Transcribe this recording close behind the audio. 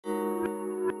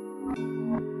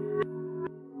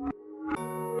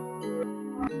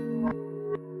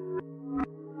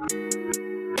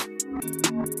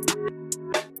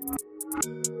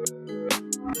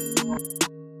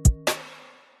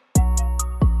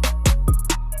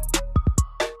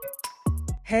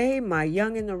Hey, my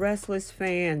Young and the Restless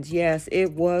fans. Yes,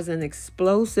 it was an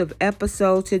explosive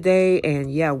episode today, and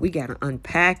yeah, we got to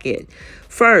unpack it.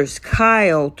 First,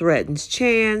 Kyle threatens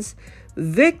Chance.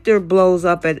 Victor blows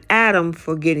up at Adam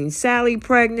for getting Sally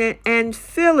pregnant, and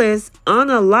Phyllis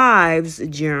unalives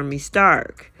Jeremy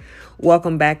Stark.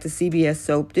 Welcome back to CBS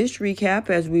Soap Dish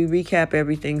Recap as we recap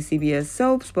everything CBS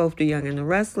Soaps, both the Young and the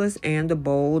Restless and the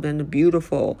Bold and the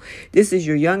Beautiful. This is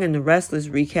your Young and the Restless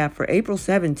recap for April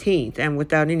 17th. And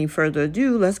without any further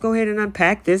ado, let's go ahead and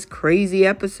unpack this crazy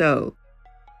episode.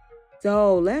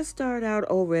 So let's start out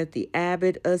over at the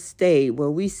Abbott estate where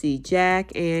we see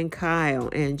Jack and Kyle.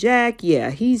 And Jack,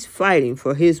 yeah, he's fighting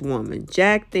for his woman.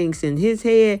 Jack thinks in his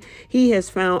head he has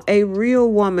found a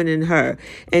real woman in her.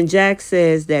 And Jack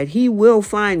says that he will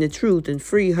find the truth and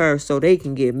free her so they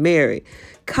can get married.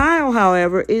 Kyle,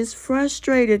 however, is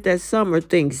frustrated that Summer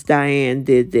thinks Diane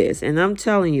did this. And I'm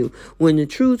telling you, when the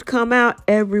truth come out,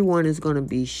 everyone is going to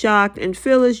be shocked. And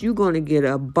Phyllis, you're going to get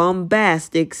a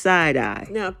bombastic side eye.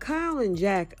 Now, Kyle and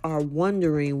Jack are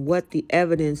wondering what the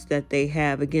evidence that they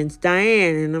have against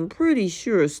Diane. And I'm pretty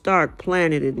sure Stark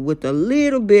planted it with a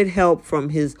little bit help from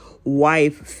his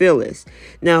wife, Phyllis.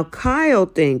 Now, Kyle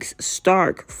thinks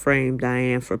Stark framed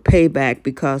Diane for payback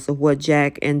because of what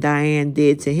Jack and Diane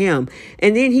did to him.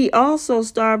 And then he also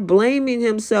started blaming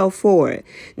himself for it.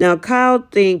 Now, Kyle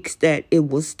thinks that it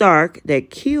was Stark that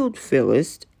killed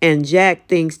Phyllis, and Jack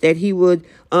thinks that he would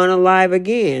unalive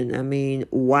again. I mean,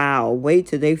 wow, wait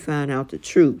till they find out the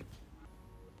truth.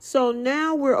 So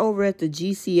now we're over at the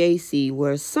GCAC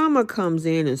where Summer comes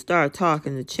in and starts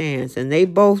talking to Chance, and they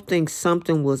both think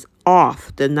something was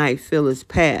off the night Phyllis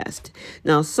passed.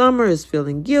 Now, Summer is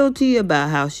feeling guilty about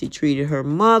how she treated her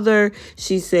mother.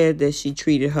 She said that she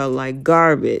treated her like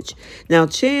garbage. Now,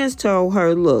 Chance told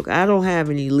her, look, I don't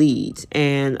have any leads.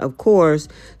 And, of course,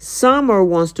 Summer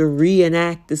wants to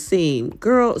reenact the scene.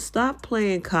 Girl, stop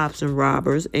playing cops and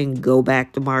robbers and go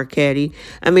back to Marquette.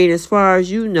 I mean, as far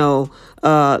as you know,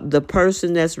 the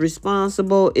person that's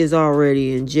responsible is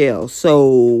already in jail. So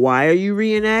why are you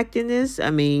reenacting this? I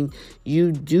mean,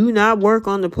 you do not work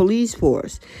on the police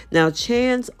force. Now,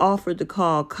 Chance offered to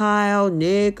call Kyle,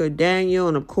 Nick, or Daniel,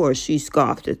 and of course she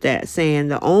scoffed at that, saying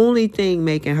the only thing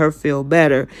making her feel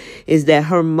better is that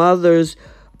her mother's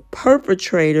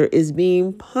perpetrator is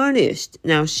being punished.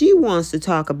 Now, she wants to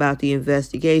talk about the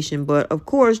investigation, but of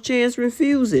course Chance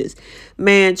refuses.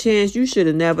 Man, Chance, you should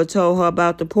have never told her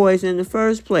about the poison in the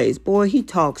first place. Boy, he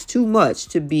talks too much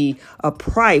to be a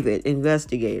private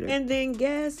investigator. And then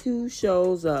guess who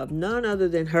shows up? None other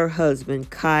than her husband,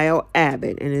 Kyle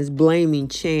Abbott, and is blaming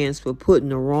Chance for putting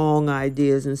the wrong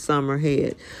ideas in Summer's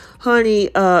head. Honey,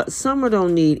 Summer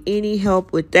don't need any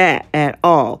help with that at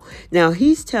all. Now,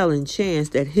 he's telling Chance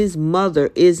that his mother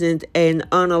isn't an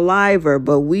unaliver,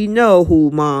 but we know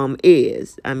who Mom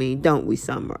is. I mean, don't we,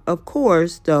 Summer? Of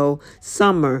course, though,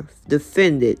 Summer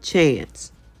defended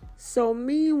Chance. So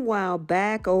meanwhile,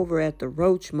 back over at the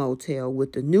Roach Motel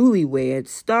with the newlyweds,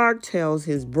 Stark tells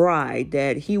his bride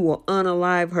that he will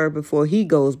unalive her before he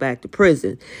goes back to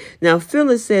prison. Now,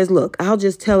 Phyllis says, look, I'll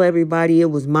just tell everybody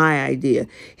it was my idea.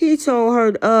 He told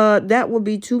her that would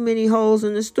be too many holes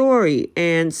in the story.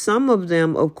 And some of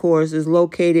them, of course, is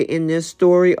located in this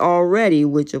story already,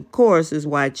 which, of course, is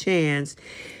why Chance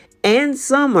and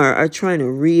Summer are trying to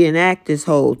reenact this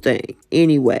whole thing.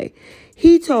 Anyway,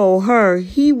 he told her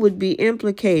he would be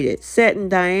implicated. Setting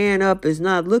Diane up is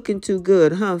not looking too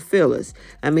good, huh, Phyllis?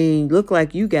 I mean, look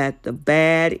like you got the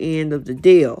bad end of the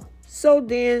deal. So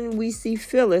then we see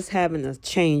Phyllis having a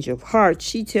change of heart.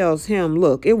 She tells him,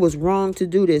 look, it was wrong to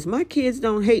do this. My kids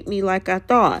don't hate me like I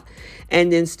thought.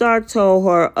 And then Stark told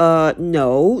her,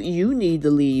 no, you need to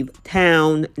leave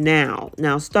town now.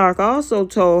 Now, Stark also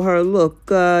told her, look,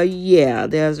 yeah,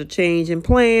 there's a change in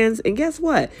plans. And guess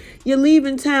what? You're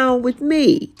leaving town with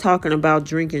me. Talking about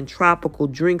drinking tropical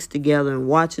drinks together and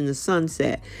watching the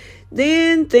sunset.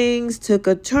 Then things took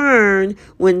a turn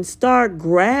when Stark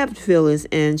grabbed Phyllis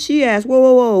and she asked, whoa,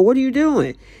 whoa, whoa, what are you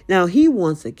doing? Now, he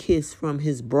wants a kiss from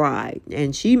his bride,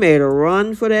 and she made a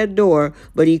run for that door,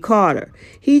 but he caught her.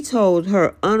 He told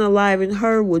her unaliving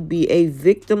her would be a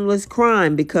victimless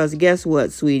crime because guess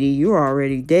what, sweetie? You're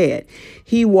already dead.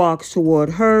 He walks toward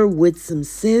her with some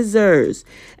scissors.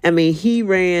 I mean, he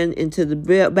ran into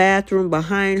the bathroom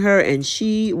behind her, and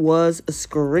she was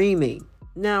screaming.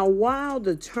 Now, while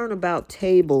the turnabout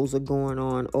tables are going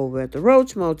on over at the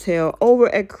Roach Motel, over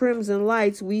at Crimson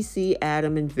Lights, we see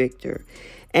Adam and Victor.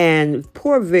 And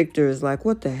poor Victor is like,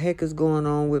 what the heck is going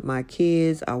on with my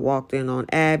kids? I walked in on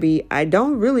Abby. I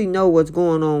don't really know what's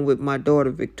going on with my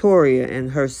daughter Victoria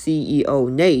and her CEO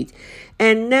Nate.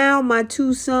 And now my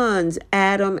two sons,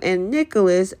 Adam and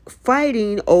Nicholas,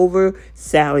 fighting over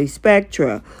Sally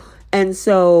Spectra. And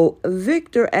so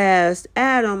Victor asked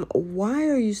Adam, why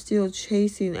are you still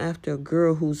chasing after a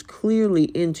girl who's clearly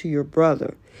into your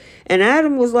brother? And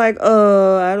Adam was like,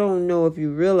 I don't know if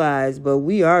you realize, but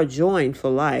we are joined for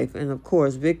life. And of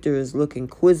course, Victor is looking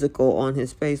quizzical on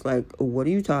his face like, what are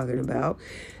you talking about?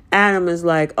 Adam is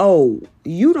like, oh,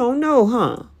 you don't know,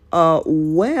 huh?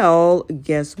 Well,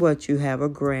 guess what? You have a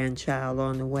grandchild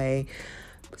on the way.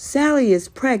 Sally is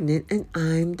pregnant and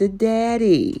I'm the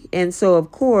daddy. And so,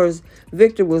 of course,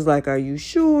 Victor was like, are you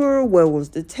sure? Where was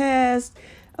the test?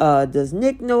 Does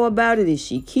Nick know about it? Is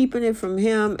she keeping it from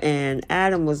him? And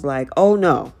Adam was like, oh,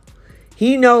 no.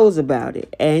 He knows about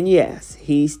it. And yes,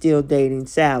 he's still dating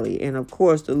Sally. And of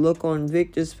course, the look on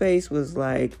Victor's face was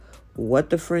like,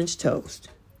 what the French toast?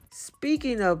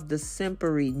 Speaking of the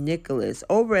simpery Nicholas,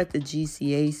 over at the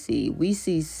GCAC, we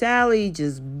see Sally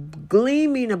just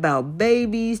gleaming about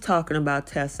babies, talking about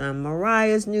Tessa and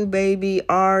Mariah's new baby,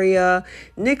 Aria.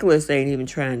 Nicholas ain't even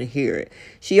trying to hear it.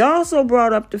 She also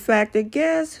brought up the fact that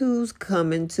guess who's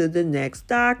coming to the next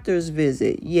doctor's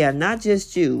visit? Yeah, not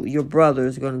just you. Your brother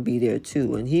is going to be there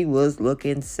too. And he was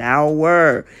looking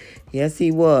sour. Yes,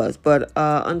 he was. But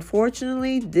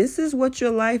unfortunately, this is what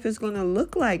your life is going to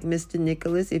look like, Mr.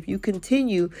 Nicholas, if you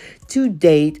continue to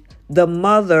date the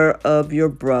mother of your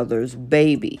brother's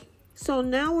baby. So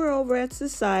now we're over at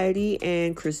Society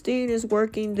and Christine is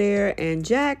working there and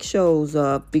Jack shows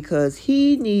up because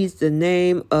he needs the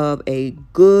name of a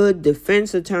good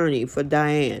defense attorney for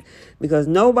Diane because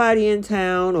nobody in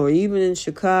town or even in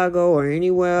Chicago or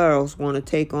anywhere else want to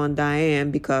take on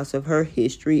Diane because of her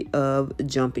history of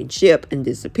jumping ship and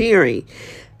disappearing.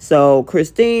 So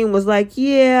Christine was like,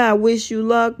 yeah, I wish you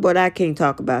luck, but I can't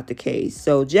talk about the case.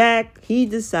 So Jack, he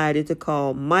decided to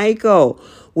call Michael,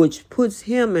 which puts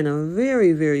him in a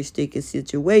very, very sticky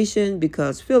situation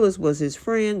because Phyllis was his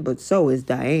friend, but so is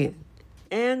Diane.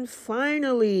 And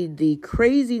finally, the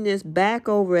craziness back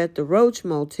over at the Roach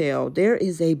Motel. There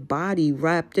is a body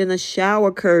wrapped in a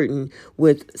shower curtain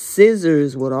with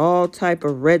scissors with all type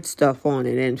of red stuff on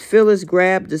it. And Phyllis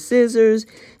grabbed the scissors.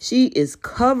 She is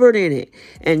covered in it.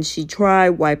 And she tried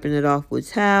wiping it off with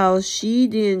towels. She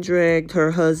then dragged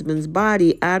her husband's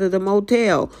body out of the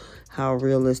motel. How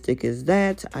realistic is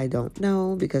that? I don't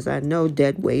know because I know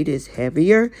dead weight is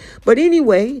heavier. But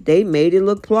anyway, they made it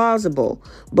look plausible.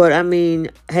 But I mean,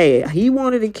 hey, he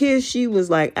wanted a kiss. She was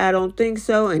like, I don't think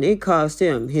so. And it cost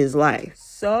him his life.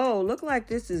 So, look like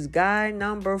this is guy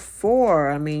number 4.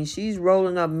 I mean, she's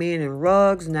rolling up men in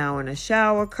rugs, now in a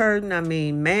shower curtain. I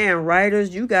mean, man,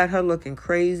 writers, you got her looking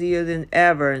crazier than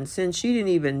ever. And since she didn't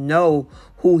even know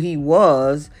who he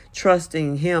was,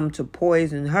 trusting him to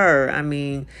poison her, I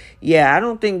mean, yeah, I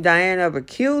don't think Diane ever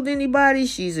killed anybody.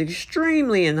 She's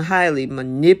extremely and highly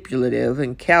manipulative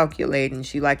and calculating.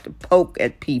 She liked to poke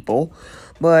at people.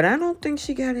 But I don't think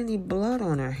she got any blood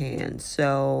on her hands.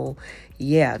 So,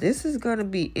 yeah, this is going to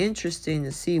be interesting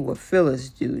to see what Phyllis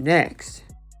do next.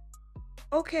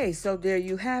 Okay, so there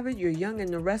you have it, your Young and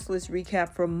the Restless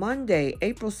recap for Monday,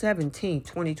 April 17th,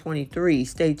 2023.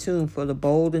 Stay tuned for the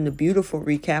bold and the beautiful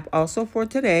recap also for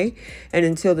today. And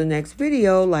until the next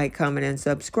video, like, comment, and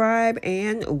subscribe,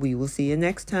 and we will see you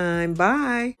next time.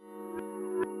 Bye.